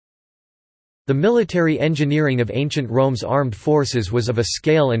The military engineering of ancient Rome's armed forces was of a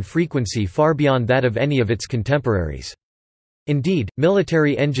scale and frequency far beyond that of any of its contemporaries. Indeed,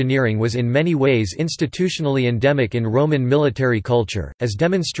 military engineering was in many ways institutionally endemic in Roman military culture, as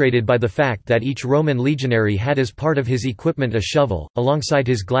demonstrated by the fact that each Roman legionary had as part of his equipment a shovel, alongside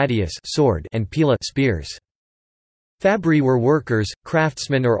his gladius sword and pila spears. Fabri were workers,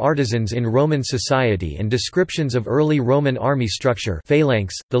 craftsmen or artisans in Roman society, and descriptions of early Roman army structure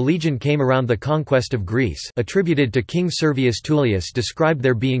phalanx, the legion came around the conquest of Greece, attributed to King Servius Tullius, described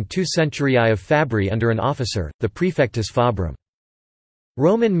there being 2 centuriae of Fabri under an officer, the praefectus fabrum.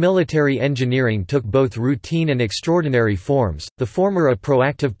 Roman military engineering took both routine and extraordinary forms, the former a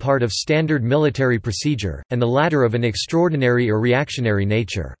proactive part of standard military procedure, and the latter of an extraordinary or reactionary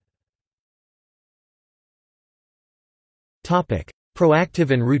nature.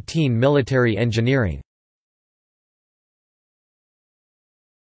 Proactive and routine military engineering.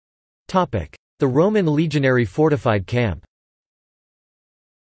 The Roman legionary fortified camp.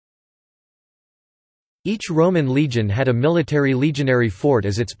 Each Roman legion had a military legionary fort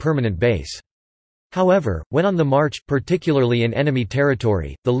as its permanent base. However, when on the march, particularly in enemy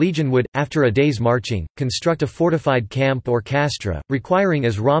territory, the legion would, after a day's marching, construct a fortified camp or castra, requiring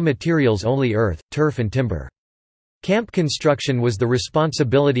as raw materials only earth, turf and timber. Camp construction was the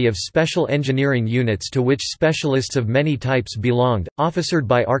responsibility of special engineering units to which specialists of many types belonged, officered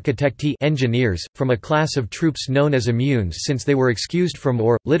by architecti engineers, from a class of troops known as immunes since they were excused from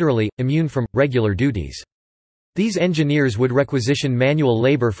or, literally, immune from, regular duties. These engineers would requisition manual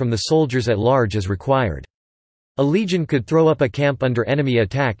labor from the soldiers at large as required. A legion could throw up a camp under enemy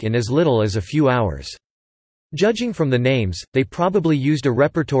attack in as little as a few hours. Judging from the names, they probably used a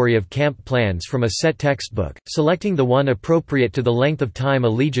repertory of camp plans from a set textbook, selecting the one appropriate to the length of time a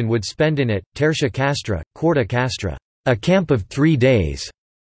legion would spend in it, tertia castra, quarta castra, a camp of 3 days,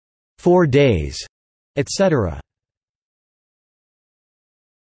 4 days, etc.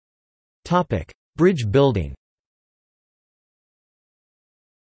 Bridge building.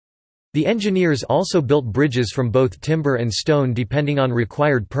 The engineers also built bridges from both timber and stone depending on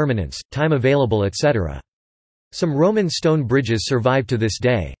required permanence, time available, etc. Some Roman stone bridges survive to this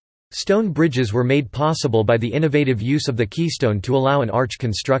day. Stone bridges were made possible by the innovative use of the keystone to allow an arch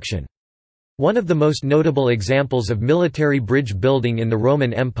construction. One of the most notable examples of military bridge building in the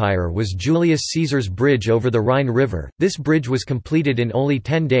Roman Empire was Julius Caesar's bridge over the Rhine River. This bridge was completed in only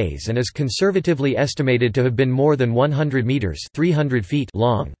 10 days and is conservatively estimated to have been more than 100 meters (300 feet)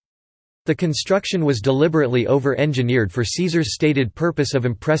 long. The construction was deliberately over-engineered for Caesar's stated purpose of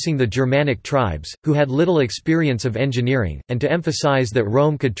impressing the Germanic tribes, who had little experience of engineering, and to emphasize that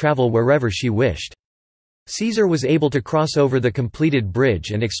Rome could travel wherever she wished. Caesar was able to cross over the completed bridge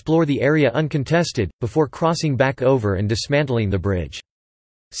and explore the area uncontested, before crossing back over and dismantling the bridge.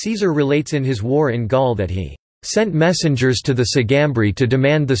 Caesar relates in his War in Gaul that he sent messengers to the Sagambri to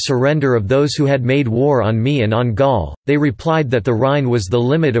demand the surrender of those who had made war on me and on Gaul. They replied that the Rhine was the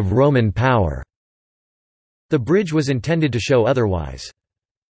limit of Roman power. The bridge was intended to show otherwise.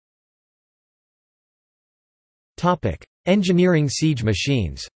 Engineering siege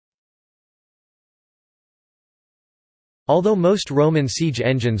machines. Although most Roman siege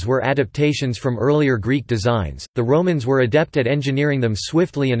engines were adaptations from earlier Greek designs, the Romans were adept at engineering them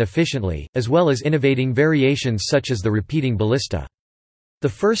swiftly and efficiently, as well as innovating variations such as the repeating ballista. The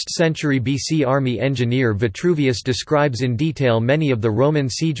 1st century BC army engineer Vitruvius describes in detail many of the Roman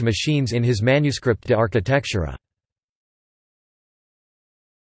siege machines in his manuscript De Architectura.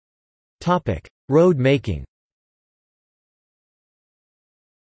 Road making.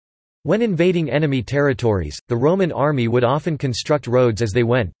 When invading enemy territories, the Roman army would often construct roads as they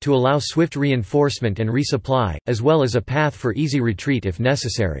went, to allow swift reinforcement and resupply, as well as a path for easy retreat if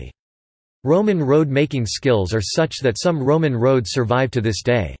necessary. Roman road-making skills are such that some Roman roads survive to this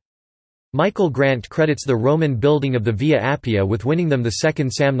day. Michael Grant credits the Roman building of the Via Appia with winning them the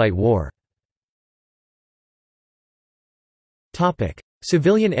Second Samnite War.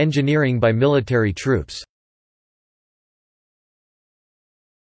 Civilian engineering by military troops.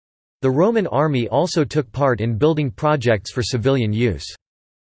 The Roman army also took part in building projects for civilian use.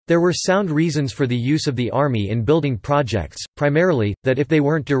 There were sound reasons for the use of the army in building projects, primarily, that if they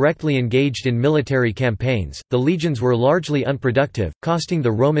weren't directly engaged in military campaigns, the legions were largely unproductive, costing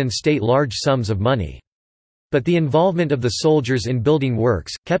the Roman state large sums of money. But the involvement of the soldiers in building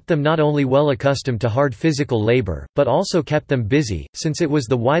works, kept them not only well accustomed to hard physical labor, but also kept them busy, since it was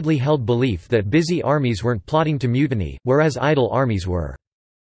the widely held belief that busy armies weren't plotting to mutiny, whereas idle armies were.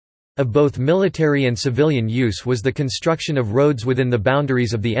 Of both military and civilian use was the construction of roads within the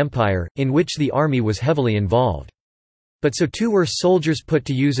boundaries of the empire, in which the army was heavily involved. But so too were soldiers put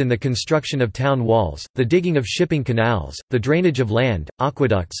to use in the construction of town walls, the digging of shipping canals, the drainage of land,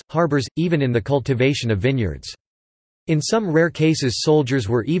 aqueducts, harbors, even in the cultivation of vineyards. In some rare cases soldiers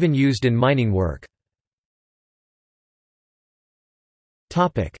were even used in mining work.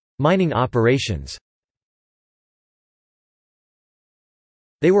 Mining operations.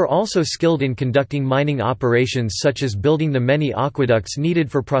 They were also skilled in conducting mining operations such as building the many aqueducts needed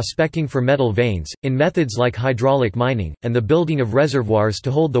for prospecting for metal veins, in methods like hydraulic mining, and the building of reservoirs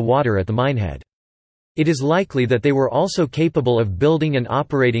to hold the water at the minehead. It is likely that they were also capable of building and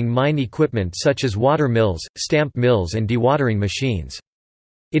operating mine equipment such as water mills, stamp mills and dewatering machines.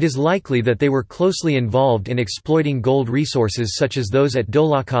 It is likely that they were closely involved in exploiting gold resources such as those at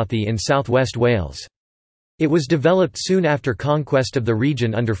Dolaucothi in southwest Wales. It was developed soon after conquest of the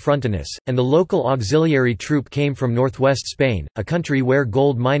region under Frontinus, and the local auxiliary troop came from northwest Spain, a country where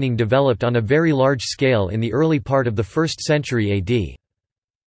gold mining developed on a very large scale in the early part of the 1st century AD.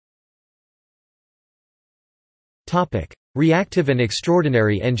 Reactive and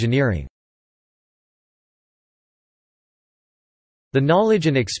extraordinary engineering. The knowledge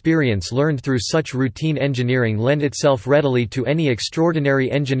and experience learned through such routine engineering lend itself readily to any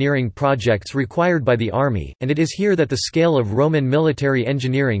extraordinary engineering projects required by the army, and it is here that the scale of Roman military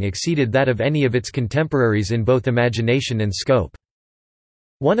engineering exceeded that of any of its contemporaries in both imagination and scope.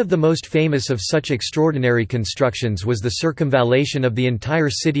 One of the most famous of such extraordinary constructions was the circumvallation of the entire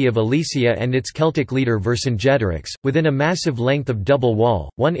city of Alesia and its Celtic leader Vercingetorix, within a massive length of double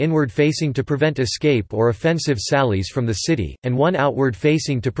wall, one inward facing to prevent escape or offensive sallies from the city, and one outward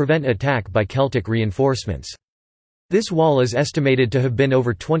facing to prevent attack by Celtic reinforcements. This wall is estimated to have been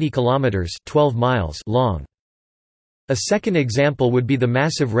over 20 kilometers (12 miles) long. A second example would be the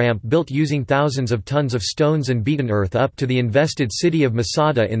massive ramp built using thousands of tons of stones and beaten earth up to the invested city of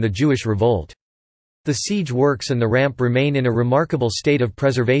Masada in the Jewish revolt. The siege works and the ramp remain in a remarkable state of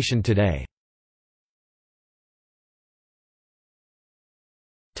preservation today.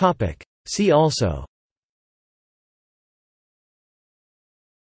 See also: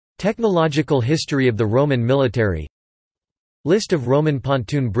 Technological history of the Roman military, List of Roman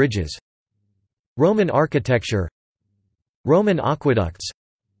pontoon bridges, Roman architecture, Roman aqueducts,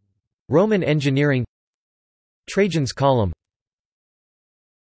 Roman engineering, Trajan's column.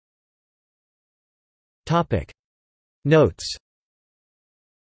 Notes.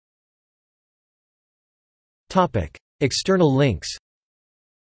 External links.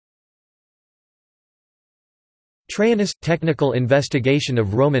 Trajanus – Technical investigation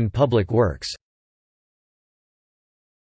of Roman public works.